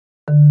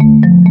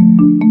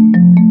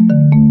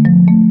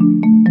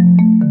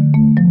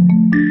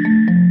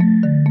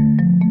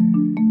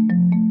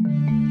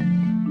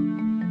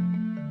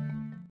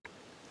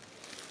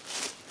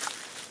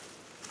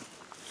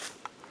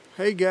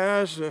Hey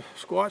guys, the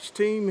Squatch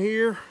team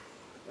here.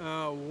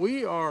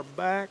 We are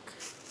back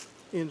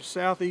in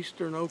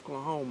southeastern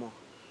Oklahoma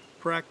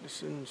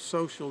practicing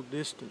social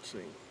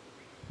distancing.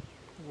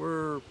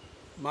 We're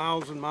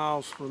miles and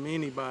miles from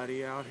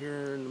anybody out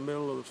here in the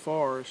middle of the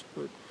forest,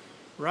 but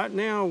right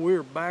now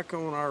we're back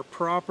on our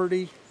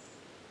property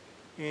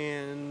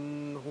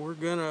and we're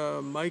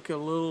gonna make a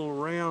little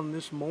round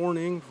this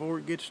morning before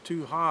it gets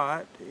too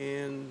hot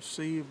and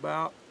see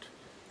about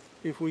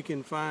if we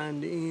can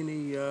find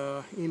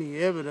any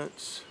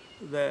evidence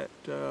that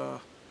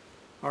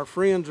our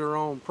friends are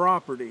on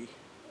property.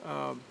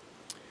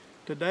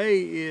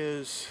 Today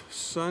is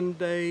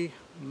Sunday,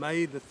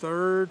 May the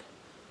 3rd.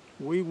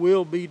 We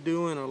will be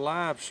doing a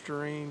live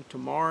stream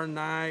tomorrow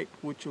night,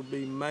 which will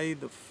be May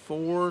the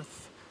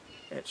 4th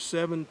at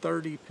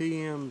 7:30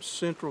 p.m.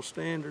 Central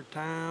Standard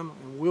Time,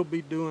 and we'll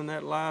be doing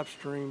that live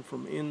stream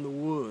from in the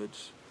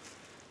woods.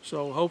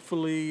 So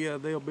hopefully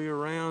they'll be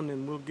around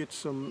and we'll get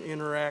some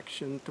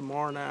interaction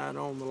tomorrow night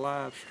on the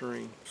live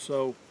stream.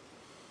 So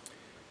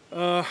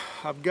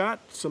I've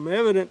got some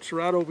evidence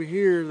right over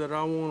here that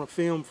I want to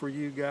film for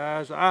you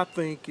guys. I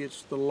think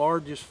it's the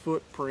largest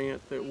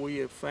footprint that we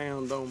have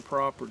found on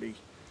property.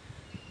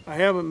 I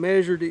haven't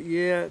measured it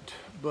yet,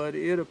 but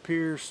it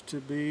appears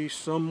to be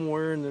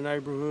somewhere in the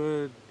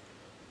neighborhood,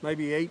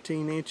 maybe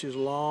 18 inches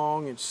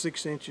long and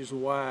 6 inches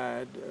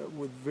wide,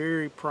 with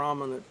very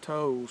prominent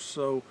toes.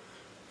 So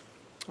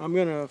I'm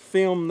going to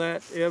film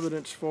that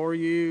evidence for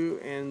you,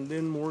 and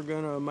then we're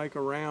going to make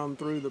a round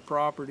through the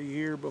property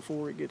here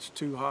before it gets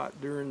too hot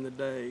during the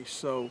day.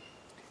 So,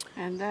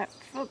 and that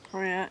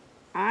footprint,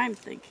 I'm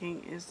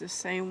thinking, is the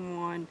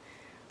same one,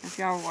 if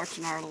y'all were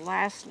watching our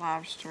last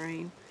live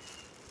stream,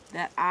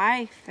 that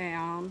I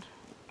found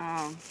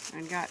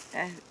and got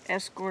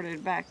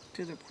escorted back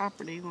to the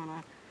property when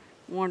I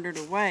wandered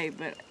away,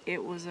 but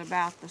it was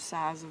about the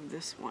size of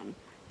this one.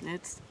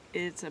 And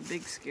it's a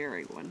big,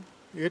 scary one.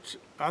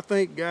 I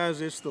think,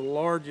 guys, it's the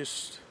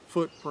largest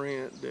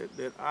footprint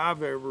that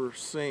I've ever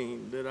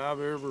seen, that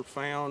I've ever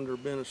found or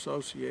been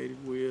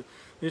associated with.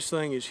 This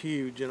thing is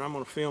huge, and I'm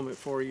going to film it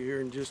for you here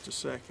in just a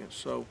second.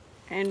 So,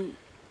 and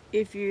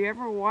if you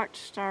ever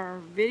watched our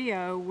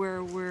video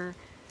where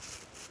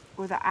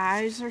the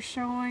eyes are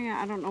showing,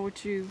 I don't know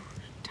what you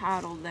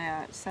titled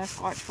that,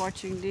 Sasquatch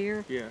watching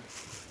deer. Yeah.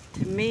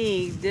 To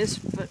me, this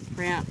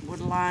footprint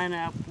would line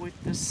up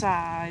with the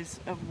size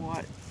of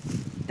what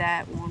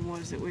that one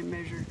was that we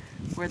measured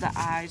where the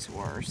eyes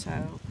were.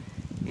 So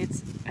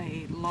it's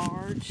a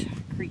large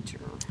creature.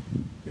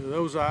 You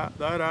know,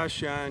 that eye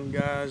shine,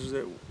 guys,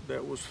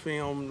 that was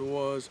filmed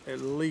was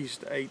at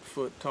least 8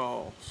 foot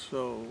tall.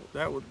 So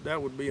that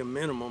would be a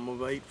minimum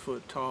of 8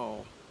 foot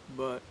tall.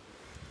 But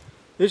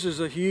this is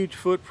a huge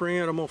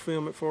footprint. I'm gonna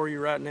film it for you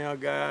right now,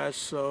 guys.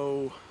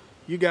 So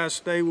you guys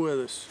stay with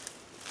us.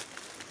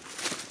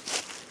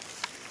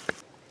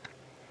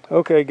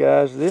 Okay,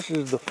 guys, this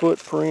is the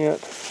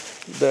footprint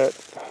that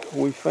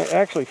we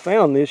actually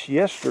found this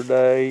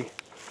yesterday.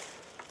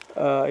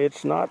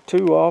 It's not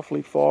too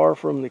awfully far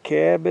from the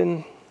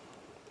cabin.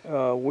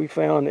 We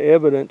found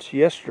evidence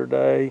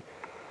yesterday.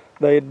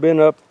 They had been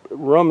up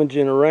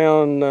rummaging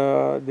around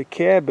the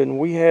cabin.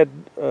 We had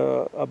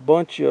a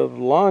bunch of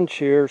lawn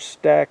chairs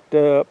stacked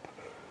up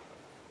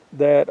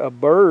that a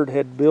bird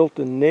had built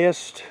a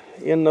nest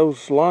in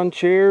those lawn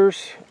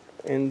chairs,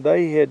 and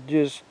they had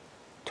just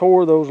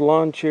tore those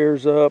lawn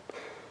chairs up,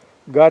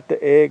 got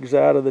the eggs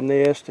out of the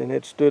nest, and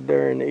had stood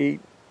there and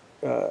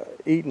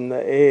eaten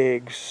the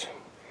eggs.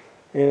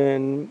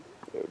 And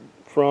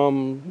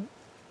from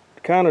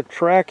kind of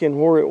tracking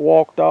where it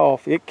walked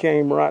off, it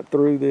came right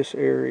through this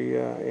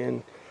area.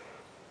 And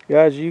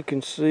guys, you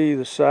can see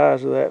the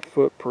size of that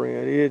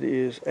footprint. It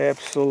is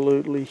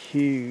absolutely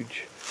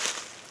huge.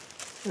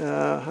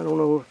 I don't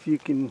know if you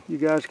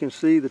guys can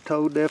see the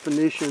toe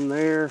definition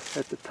there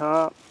at the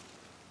top.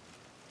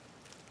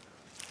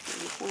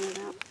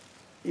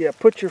 Yeah,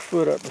 put your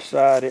foot up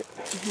beside it.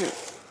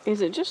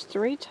 Is it just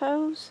 3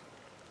 toes?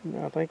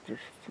 No, I think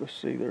let's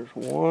see, there's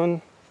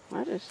 1.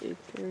 I just see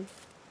 3.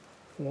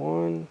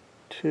 1,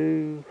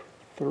 2,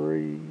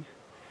 3,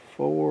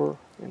 4,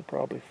 and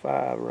probably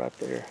 5 right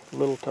there.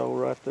 Little toe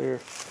right there.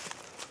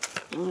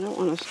 Well, I don't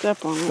want to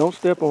step on it. Don't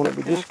step on it,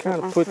 but just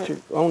kind of put your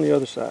on the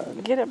other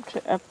side. Get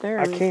up there.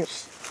 I can't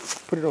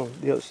put it on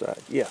the other side.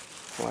 Yeah,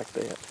 like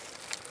that.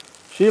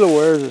 Sheila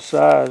wears a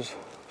size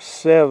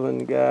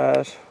 7,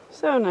 guys.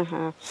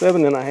 7.5.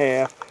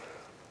 7.5.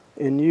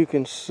 And you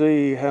can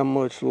see how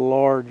much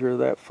larger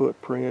that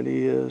footprint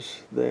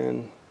is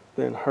than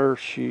her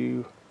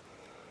shoe.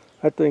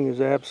 That thing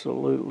is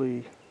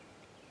absolutely,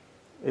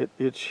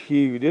 it's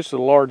huge. It's the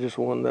largest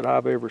one that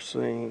I've ever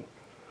seen.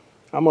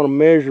 I'm going to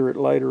measure it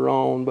later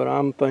on, but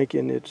I'm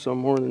thinking it's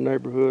somewhere in the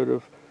neighborhood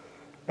of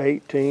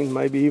 18,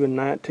 maybe even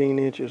 19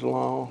 inches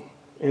long.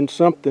 And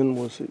something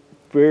was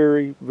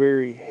very,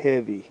 very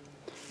heavy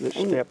that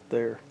stepped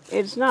there.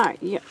 It's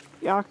not,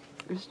 y'all,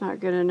 it's not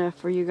good enough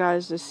for you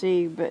guys to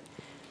see, but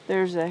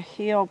there's a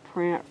heel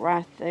print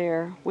right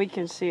there. We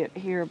can see it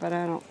here, but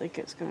I don't think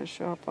it's going to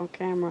show up on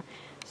camera.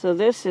 So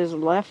this is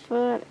left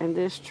foot, and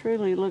this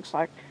truly looks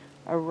like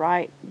a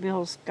right.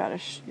 Bill's got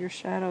your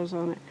shadows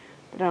on it,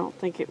 but I don't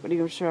think it would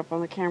even show up on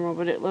the camera,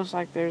 but it looks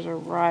like there's a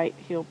right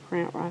heel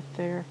print right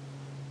there.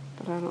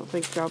 But I don't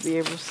think y'all be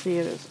able to see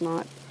it. It's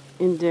not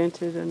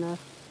indented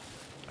enough.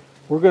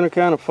 We're going to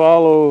kind of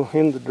follow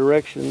in the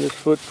direction this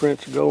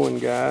footprint's going,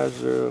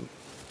 guys. And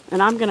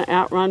I'm going to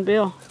outrun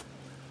Bill.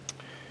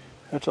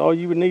 That's all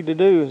you would need to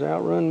do is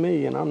outrun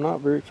me, and I'm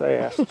not very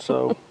fast,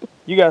 so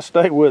you guys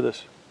stay with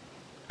us.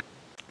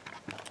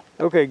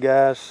 Okay,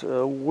 guys,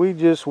 we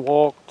just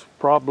walked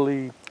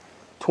probably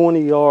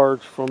 20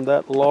 yards from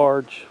that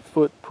large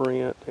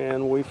footprint,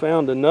 and we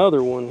found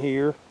another one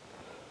here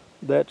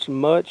that's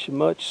much,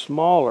 much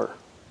smaller.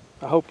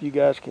 I hope you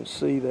guys can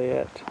see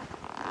that.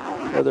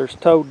 There's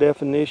toe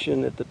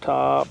definition at the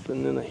top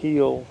and then a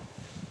heel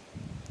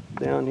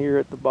down here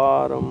at the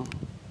bottom.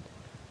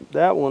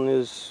 That one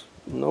is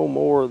no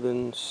more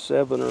than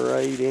 7 or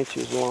 8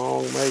 inches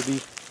long,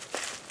 maybe.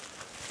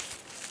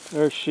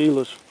 There's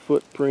Sheila's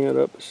footprint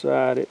up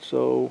beside it,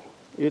 so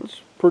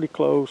it's pretty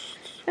close.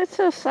 It's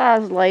a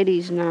size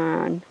ladies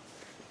 9.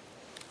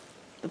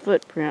 The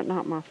footprint,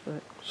 not my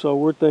foot. So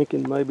we're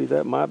thinking maybe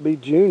that might be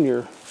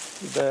Junior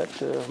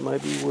that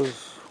maybe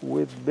was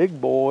with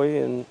Big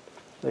Boy and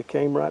they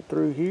came right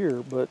through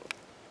here, but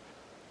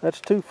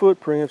that's 2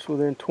 footprints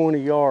within 20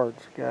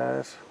 yards,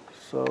 guys.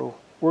 So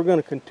we're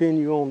going to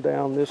continue on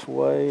down this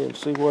way and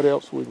see what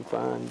else we can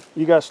find.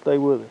 You guys stay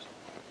with us.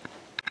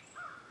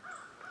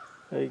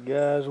 Hey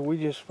guys, we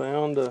just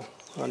found a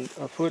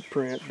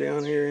footprint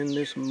down here in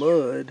this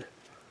mud.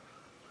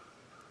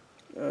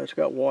 It's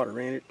got water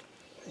in it.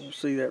 You can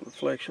see that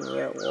reflection of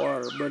that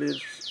water, but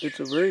it's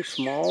a very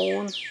small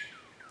one.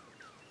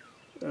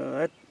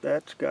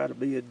 That's got to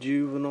be a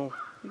juvenile.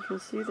 You can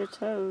see the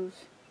toes.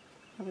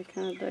 How they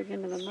kind of dug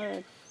into the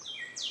mud.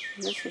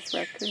 And this is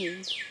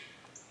raccoons.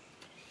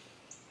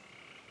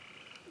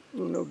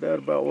 No doubt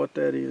about what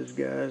that is,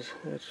 guys.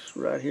 That's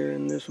right here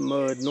in this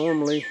mud.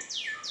 Normally,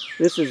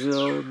 this is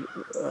a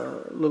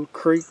little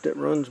creek that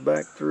runs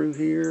back through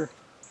here.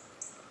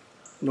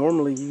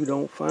 Normally, you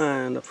don't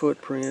find a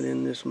footprint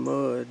in this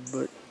mud,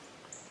 but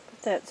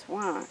that's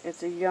why.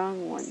 It's a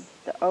young one.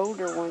 The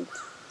older ones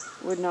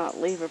would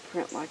not leave a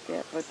print like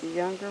that, but the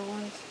younger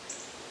ones,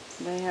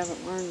 they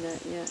haven't learned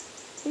that yet.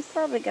 He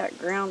probably got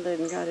grounded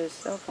and got his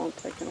cell phone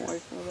taken away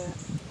from that.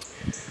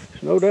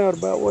 There's no doubt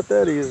about what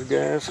that is,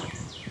 guys.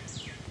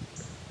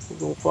 We're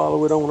going to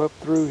follow it on up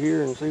through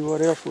here and see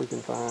what else we can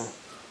find.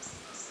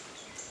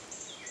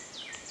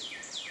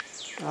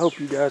 I hope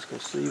you guys can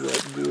see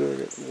that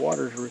good. The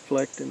water's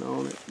reflecting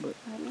on it, but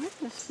I'd like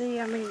to see,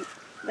 I mean,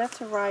 that's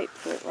a right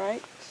foot,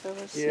 right? So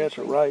let's see. Yeah, it's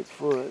a right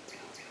foot.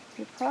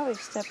 He probably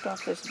stepped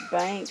off this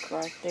bank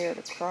right there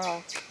to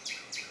cross.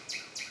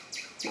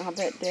 I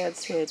bet Dad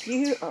said,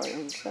 "You are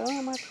in so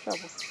much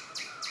trouble."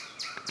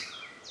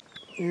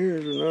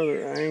 Here's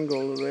another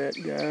angle of that,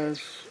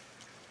 guys.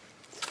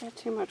 It's got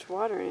too much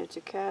water in it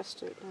to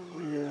cast it.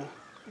 Yeah,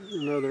 here's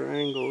another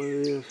angle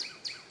it is.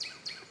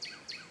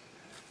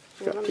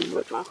 Let me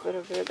put my foot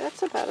over there.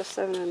 That's about a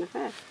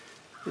 7.5.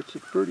 It's a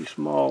pretty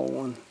small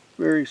one,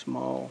 very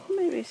small.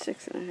 Maybe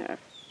 6.5.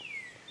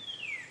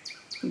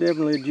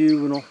 Definitely a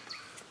juvenile.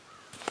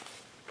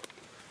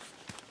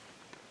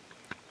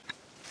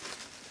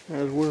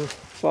 As we're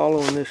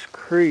following this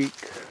creek,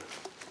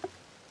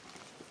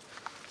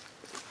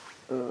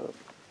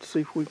 see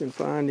if we can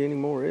find any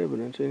more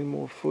evidence, any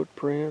more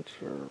footprints.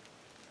 Or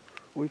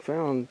we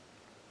found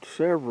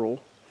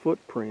several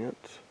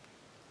footprints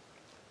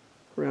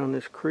around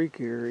this creek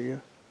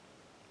area.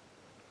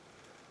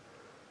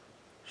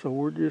 So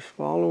we're just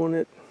following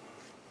it,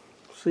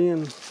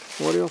 seeing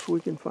what else we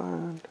can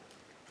find.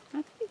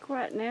 I think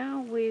right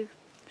now we've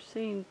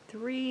seen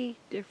 3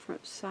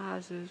 different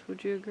sizes.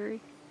 Would you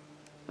agree?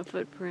 Of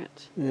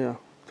footprints. Yeah,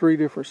 3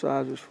 different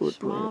sizes footprints.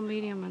 Small,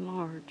 medium, and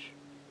large.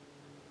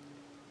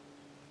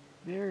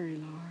 Very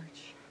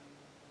large.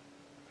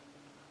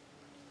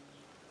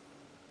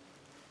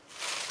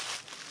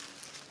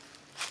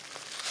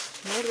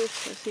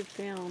 Notice as he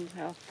found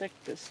how thick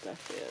this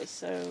stuff is,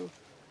 so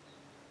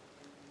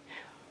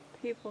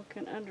people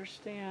can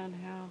understand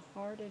how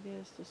hard it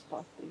is to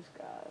spot these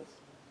guys.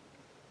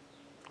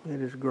 It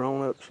has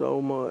grown up so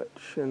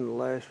much in the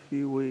last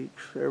few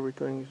weeks.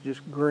 Everything's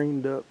just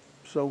greened up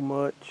so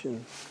much,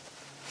 and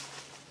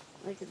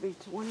they could be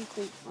 20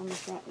 feet from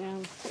us right now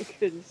and we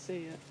couldn't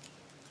see it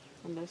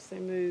unless they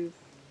move.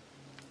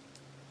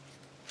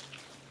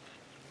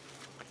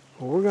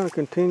 well, we're going to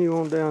continue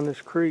on down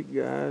this creek,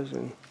 guys,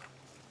 and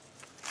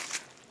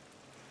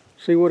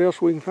see what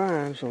else we can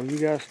find, so you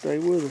guys stay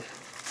with us.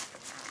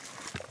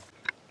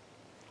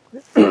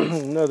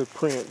 Another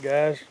print,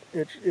 guys.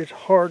 It's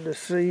hard to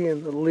see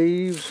in the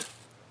leaves,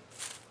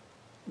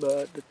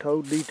 but the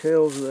toe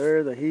details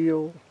there, the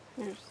heel.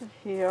 Here's the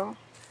heel.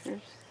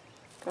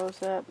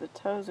 Goes up. The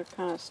toes are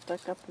kind of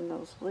stuck up in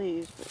those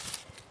leaves, but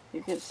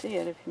you can see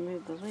it if you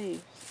move the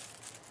leaves.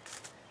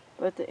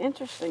 But the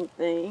interesting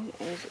thing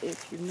is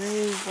if you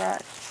move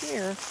right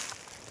here,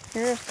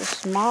 here's the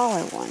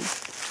smaller one.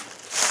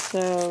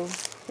 So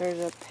there's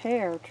a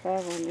pair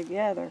traveling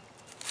together.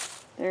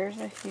 There's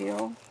a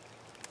heel.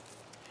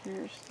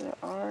 Here's the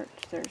arch.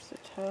 There's the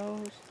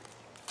toes.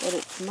 But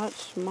it's much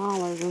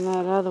smaller than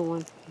that other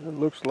one. It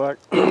looks like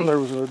there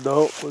was an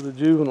adult with a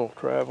juvenile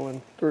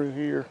traveling through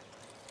here.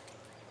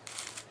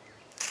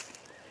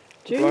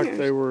 Junior's, Like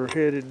they were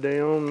headed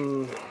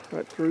down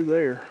right through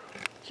there.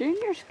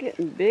 Junior's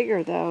getting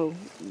bigger though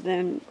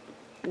than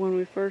when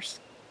we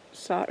first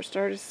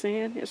started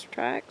seeing his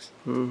tracks.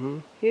 Mm-hmm.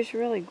 He's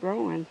really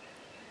growing.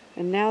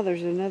 And now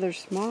there's another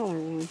smaller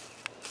one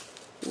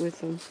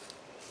with him.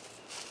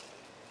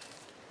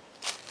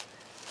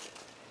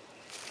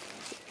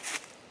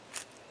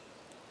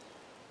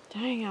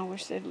 Dang, I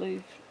wish they'd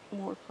leave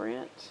more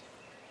prints.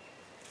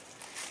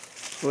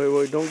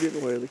 Wait, don't get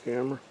in the way of the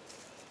camera.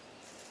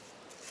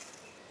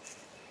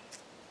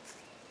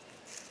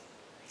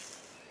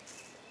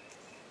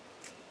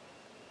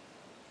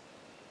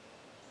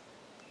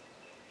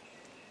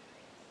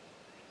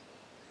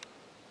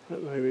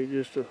 That may be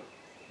just a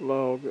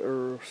log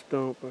or a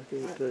stump, I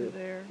can't Right tell. through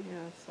there, yeah,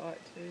 I saw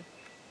it too.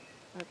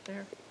 Right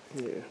there?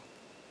 Yeah.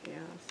 Yeah,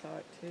 I saw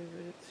it too,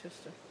 but it's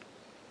just a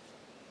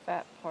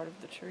fat part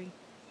of the tree.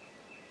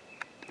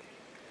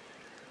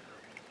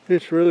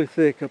 It's really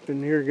thick up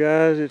in here,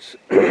 guys. It's,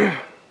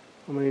 I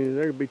mean,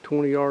 they could be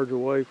 20 yards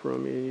away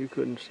from you and you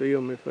couldn't see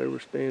them if they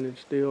were standing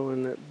still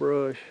in that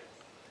brush.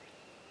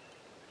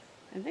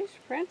 And these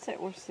prints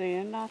that we're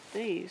seeing, not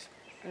these,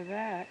 are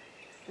that.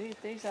 These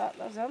those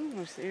other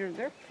ones here,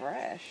 they're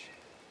fresh.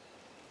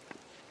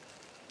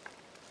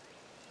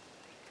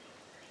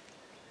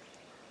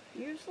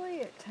 Usually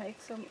it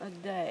takes them a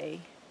day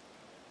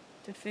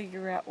to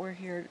figure out we're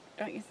here,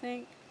 don't you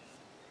think?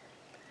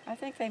 I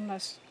think they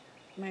must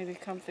maybe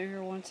come through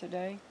here once a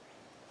day.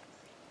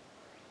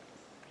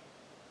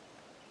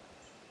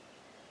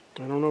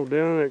 I don't know,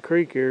 down in that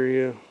creek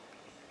area,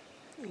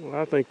 well,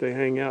 I think they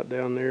hang out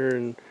down there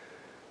and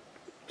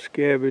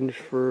scavenge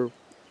for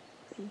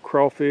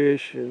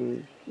crawfish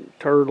and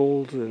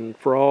turtles and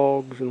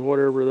frogs and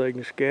whatever they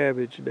can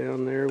scavenge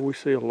down there. We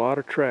see a lot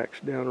of tracks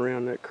down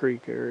around that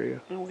creek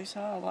area. And we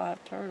saw a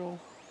live turtle.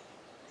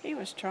 He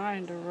was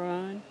trying to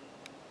run.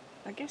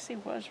 I guess he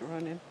was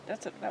running.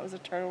 That was a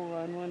turtle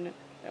run, wasn't it?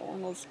 That one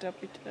little step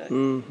he took.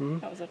 Mm-hmm.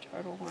 That was a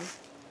turtle one.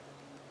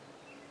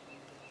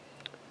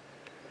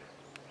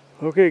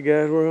 Okay,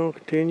 guys, we're going to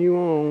continue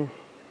on.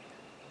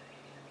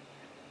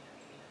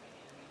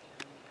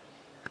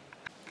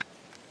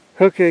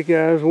 Okay,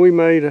 guys, we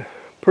made a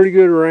pretty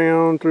good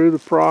round through the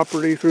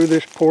property, through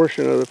this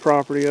portion of the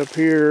property up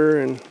here,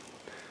 and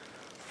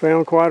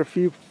found quite a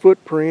few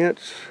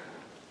footprints.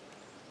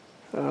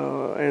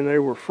 And they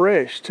were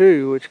fresh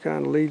too, which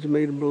kind of leads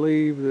me to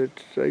believe that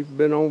they've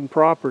been on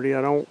property.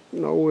 I don't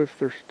know if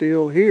they're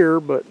still here,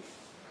 but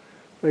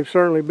they've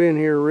certainly been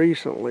here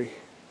recently.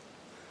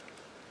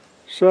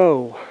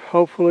 So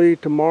hopefully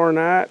tomorrow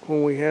night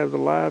when we have the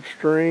live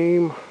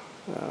stream,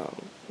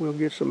 we'll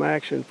get some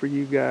action for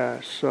you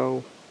guys.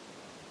 So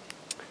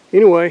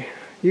anyway,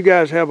 you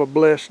guys have a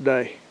blessed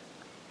day.